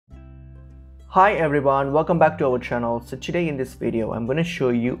Hi everyone, welcome back to our channel. So today in this video I'm going to show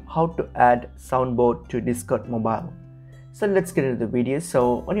you how to add soundboard to Discord mobile. So let's get into the video.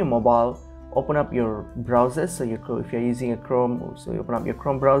 So on your mobile, open up your browser. So if you're using a Chrome, so you open up your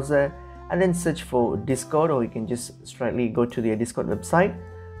Chrome browser and then search for Discord, or you can just straightly go to the Discord website.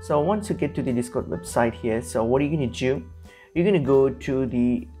 So once you get to the Discord website here, so what are you going to do? You're going to go to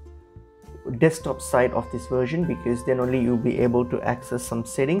the desktop side of this version, because then only you'll be able to access some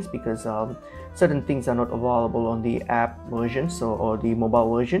settings, because certain things are not available on the app version, or the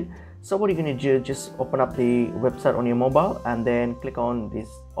mobile version. So what you're going to do, just open up the website on your mobile and then click on these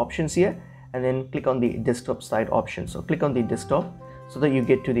options here and then click on the desktop side option. So click on the desktop so that you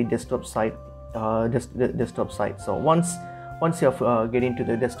get to the desktop site. So once you get into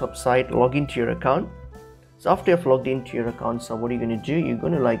the desktop site, log into your account. So after you've logged into your account, so what are you going to do? You're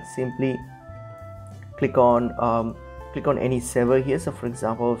going to simply click on any server here. So for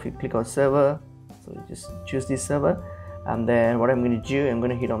example, if you click on server, so you just choose this server, and then what I'm going to do, I'm going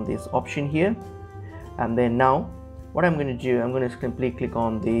to hit on this option here, and then now what I'm going to do, I'm going to simply click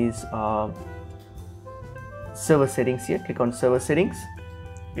on these server settings here. Click on server settings.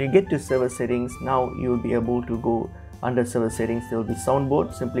 You get to server settings. Now you will be able to go under server settings. There will be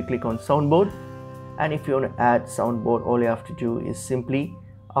soundboard. Simply click on soundboard. And if you want to add soundboard, all you have to do is simply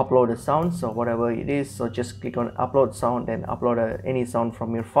upload a sound, so whatever it is. So just click on upload sound and upload any sound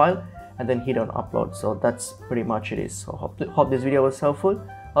from your file and then hit on upload. So that's pretty much it is. So hope this video was helpful.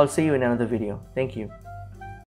 I'll see you in another video. Thank you.